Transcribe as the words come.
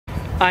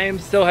I am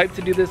so hyped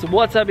to do this.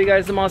 What's up, you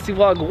guys? The Mossy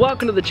Vlog.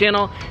 Welcome to the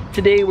channel.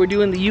 Today we're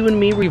doing the You and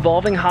Me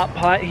Revolving Hot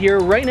Pot here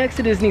right next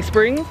to Disney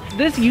Springs.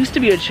 This used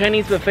to be a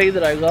Chinese buffet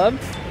that I loved.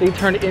 They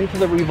turned it into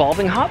the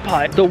Revolving Hot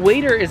Pot. The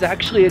waiter is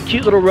actually a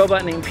cute little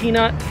robot named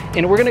Peanut,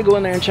 and we're gonna go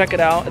in there and check it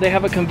out. They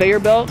have a conveyor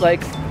belt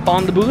like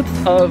on the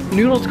booths of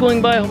noodles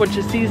going by, a whole bunch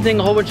of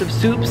seasoning, a whole bunch of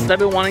soups. I've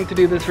been wanting to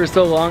do this for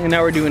so long, and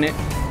now we're doing it.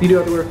 You do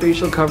have to wear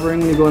facial covering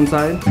when you go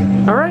inside.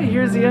 All right,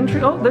 here's the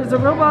entry. Oh, there's a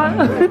robot.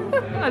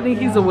 I think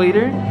he's a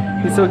waiter.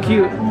 He's so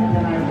cute.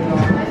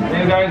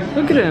 Hey guys.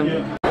 Look at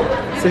him.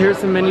 So here's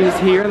some menus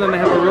here, and then they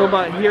have a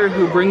robot here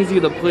who brings you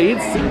the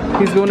plates.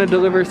 He's going to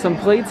deliver some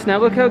plates. Now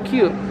look how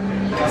cute.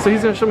 So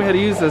he's going to show me how to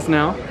use this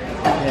now.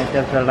 Yeah,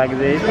 just like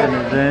this, and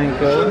then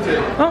go.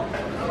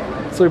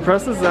 Oh, so he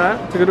presses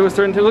that to go to a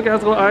certain table. Look, it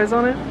has little eyes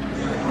on it.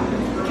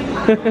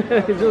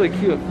 He's really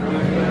cute.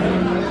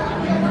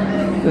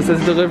 This is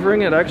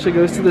delivering. It actually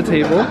goes to the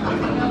table.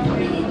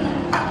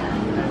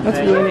 That's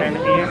really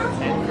neat.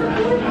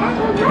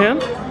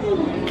 Hand?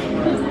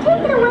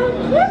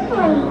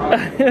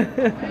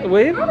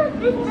 Wave?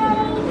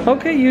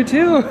 Okay, you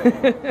too.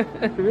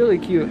 Really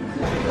cute.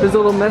 There's a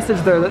little message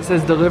there that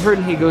says delivered,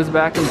 and he goes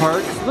back and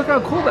parks. Look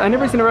how cool. I've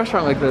never seen a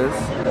restaurant like this.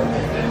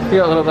 You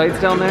got little lights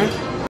down there.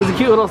 There's a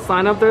cute little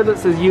sign up there that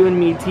says You and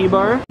Me Tea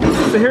Bar.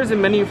 So here's a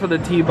menu for the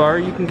tea bar.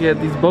 You can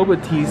get these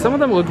boba teas. Some of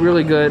them look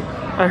really good.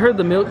 I heard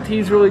the milk tea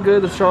is really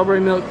good, the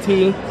strawberry milk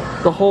tea,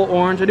 the whole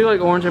orange. I do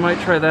like orange, I might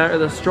try that. Or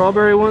the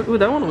strawberry one. Ooh,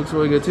 that one looks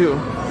really good too.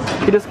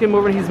 He just came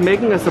over and he's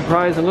making a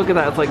surprise, and look at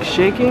that, it's like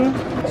shaking.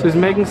 So he's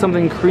making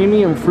something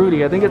creamy and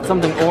fruity. I think it's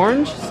something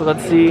orange, so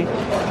let's see.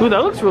 Ooh,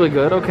 that looks really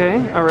good,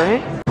 okay, all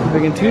right.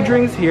 Making 2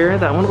 drinks here,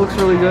 that one looks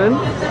really good.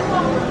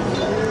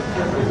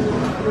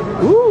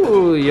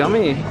 Ooh,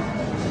 yummy.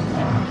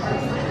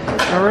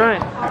 All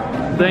right,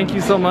 thank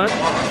you so much.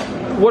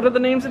 What are the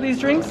names of these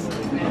drinks?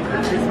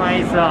 This one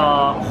is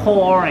whole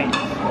orange.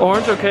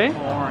 Orange, okay.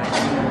 Orange.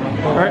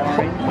 All right,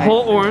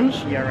 whole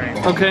orange. Yeah,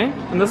 right. Okay,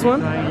 and this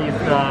one? This one is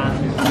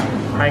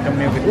tiger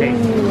milk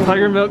tea.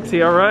 Tiger milk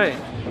tea, all right.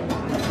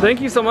 Thank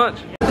you so much.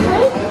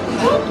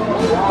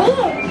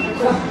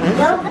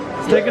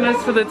 It's taking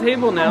us to the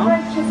table now.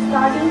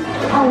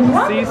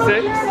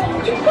 C6.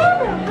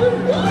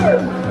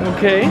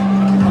 Okay.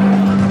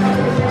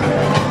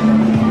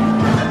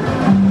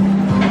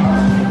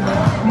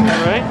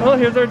 All right, well,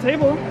 here's our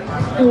table.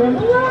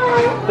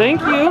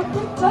 Thank you.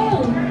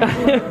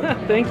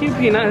 Thank you,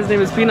 Peanut. His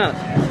name is Peanut.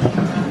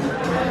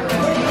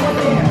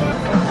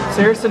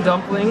 So here's some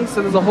dumplings.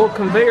 So there's a whole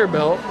conveyor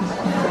belt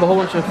of a whole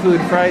bunch of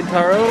food. Fried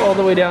taro all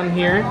the way down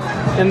here.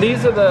 And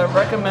these are the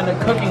recommended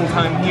cooking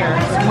time here.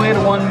 Squid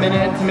 1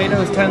 minute,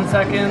 tomatoes 10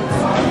 seconds.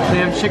 They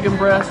have chicken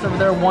breast over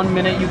there, 1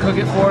 minute you cook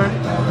it for.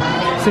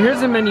 So here's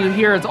the menu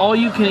here. It's all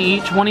you can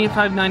eat,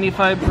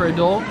 $25.95 per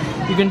adult.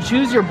 You can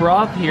choose your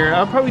broth here.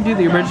 I'll probably do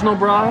the original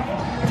broth.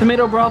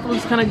 Tomato broth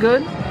looks kind of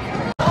good.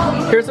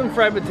 Here's some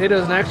fried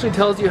potatoes, and it actually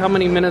tells you how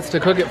many minutes to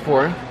cook it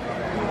for.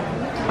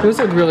 Those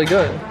look really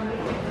good.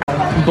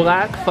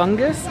 Black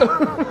fungus?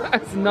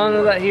 There's none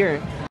of that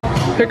here.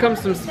 Here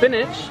comes some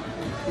spinach.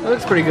 That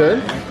looks pretty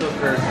good.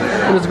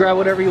 You just grab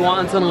whatever you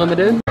want, it's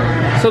unlimited.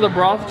 So the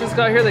broth just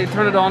got here, they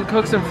turn it on,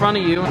 cooks in front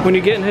of you. When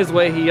you get in his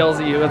way, he yells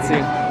at you. Let's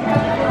see.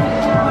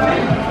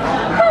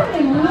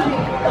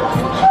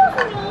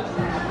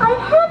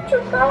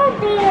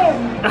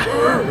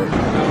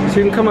 So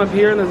you can come up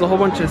here and there's a whole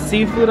bunch of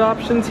seafood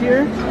options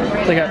here.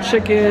 They got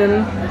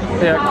chicken,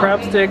 they got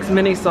crab sticks,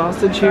 mini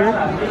sausage here.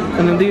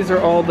 And then these are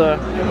all the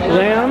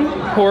lamb,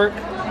 pork,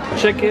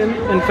 chicken,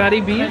 and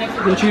fatty beef. You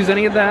can choose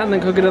any of that and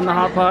then cook it in the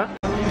hot pot.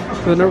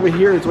 And then over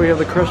here is where you have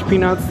the crushed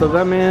peanuts, the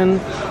lemon,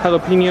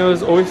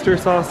 jalapenos, oyster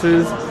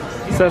sauces,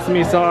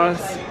 sesame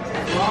sauce.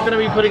 I'm gonna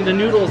be putting the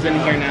noodles in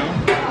here now.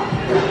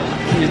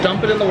 You just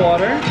dump it in the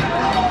water.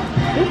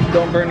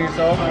 Don't burn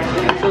yourself.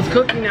 So it's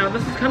cooking now.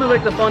 This is kind of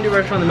like the fondue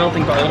restaurant, the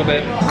melting pot a little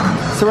bit.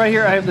 So right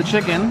here I have the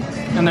chicken,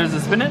 and there's the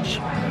spinach,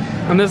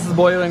 and this is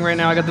boiling right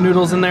now. I got the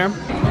noodles in there.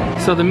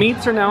 So the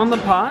meats are now in the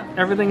pot.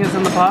 Everything is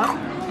in the pot,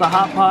 the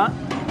hot pot.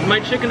 My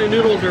chicken and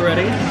noodles are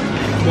ready.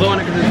 Blowing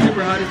it because it's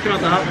super hot. Just came out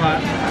the hot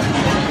pot.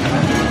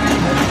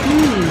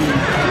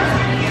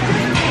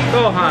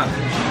 So hot.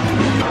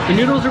 The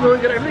noodles are really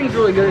good. Everything's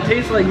really good. It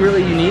tastes like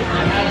really unique.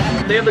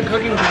 They have the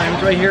cooking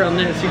times right here on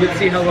this. You can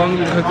see how long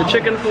you can cook the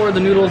chicken for, the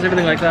noodles,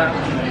 everything like that.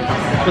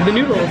 But the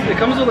noodles, it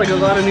comes with like a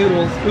lot of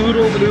noodles.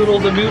 Oodles and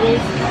oodles and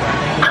noodles.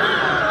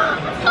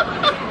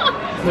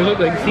 They look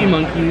like sea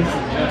monkeys.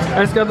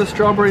 I just got the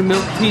strawberry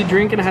milk tea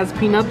drink, and it has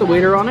Peanut, the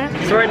waiter, on it.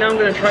 So right now I'm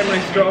gonna try my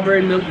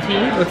strawberry milk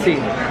tea. Let's see.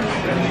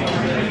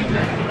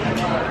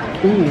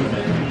 Ooh.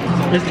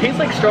 This tastes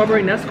like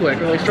strawberry Nesquik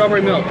or like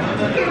strawberry milk.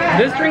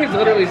 This drink is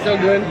literally so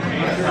good.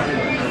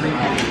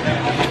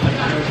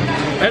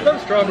 I love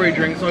strawberry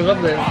drinks, so I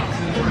love this.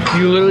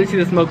 You literally see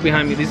the smoke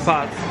behind me. These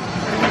pots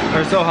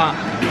are so hot.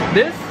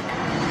 This,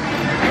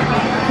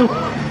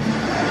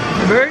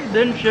 very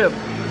thin chip.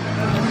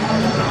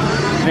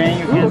 Then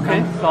you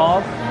get some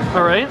salt.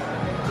 All right.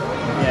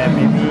 Yeah,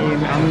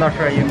 maybe, I'm not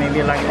sure, you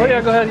maybe like Oh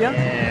yeah, go ahead,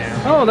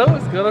 yeah. Oh, that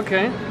was good,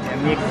 okay.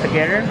 and mix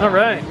together. All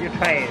right. You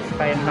try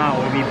it now,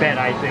 will be better,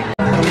 I think.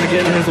 I'm gonna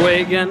get in his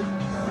way again.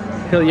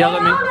 He'll yell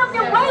at me. Get out of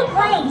the way,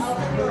 please.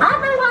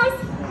 Otherwise,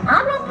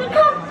 I will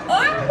become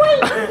angry.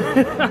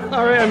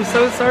 All right, I'm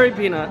so sorry,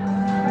 Peanut.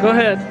 Go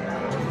ahead.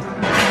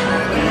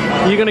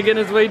 You gonna get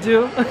in his way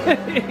too?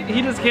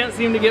 He just can't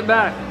seem to get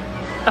back.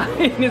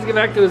 He needs to get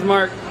back to his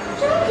mark.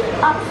 Don't get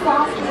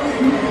obsessed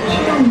with me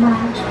too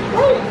much,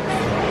 please.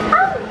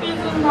 I'm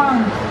busy now.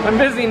 I'm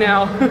busy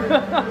now.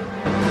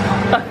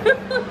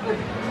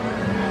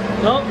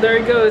 Well, there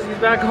he goes. He's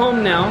back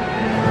home now.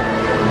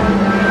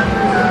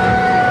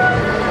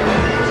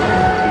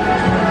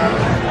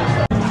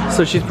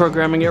 So she's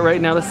programming it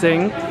right now to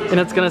sing, and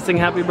it's gonna sing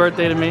happy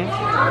birthday to me.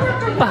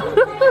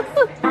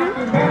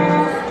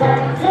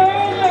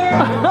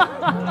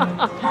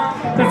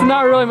 It's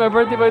not really my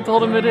birthday, but I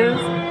told him it is.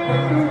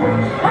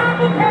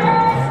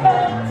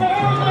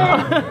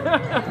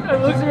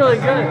 It looks really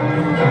good.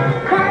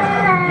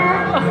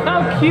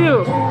 How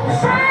cute.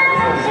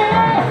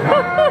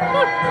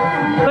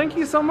 Thank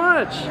you so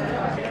much.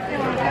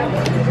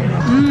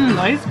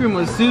 Ice cream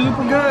was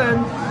super good.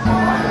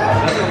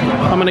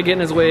 I'm gonna get in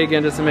his way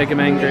again just to make him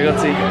angry.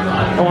 Let's see.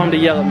 I want him to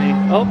yell at me.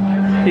 Oh,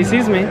 he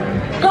sees me.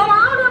 Get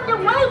out of the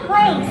way,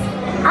 please.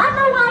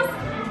 Otherwise,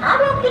 I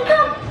will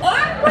become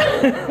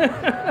angry.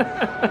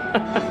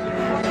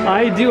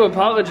 I do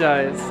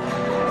apologize.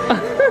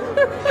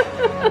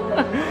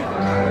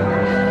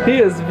 He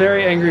is a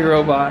very angry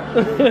robot.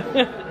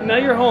 Now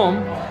you're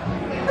home.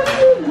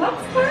 See you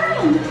next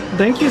time.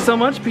 Thank you so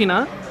much,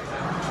 Peanut.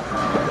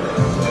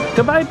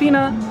 Goodbye,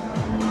 Peanut.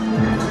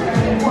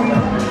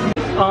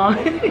 Aw,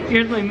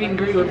 here's my meet and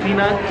greet with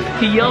Peanut.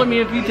 He yelled at me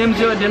a few times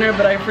at dinner,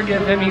 but I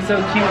forgive him. He's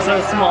so cute, so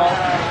small.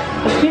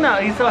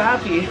 Peanut, he's so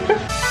happy.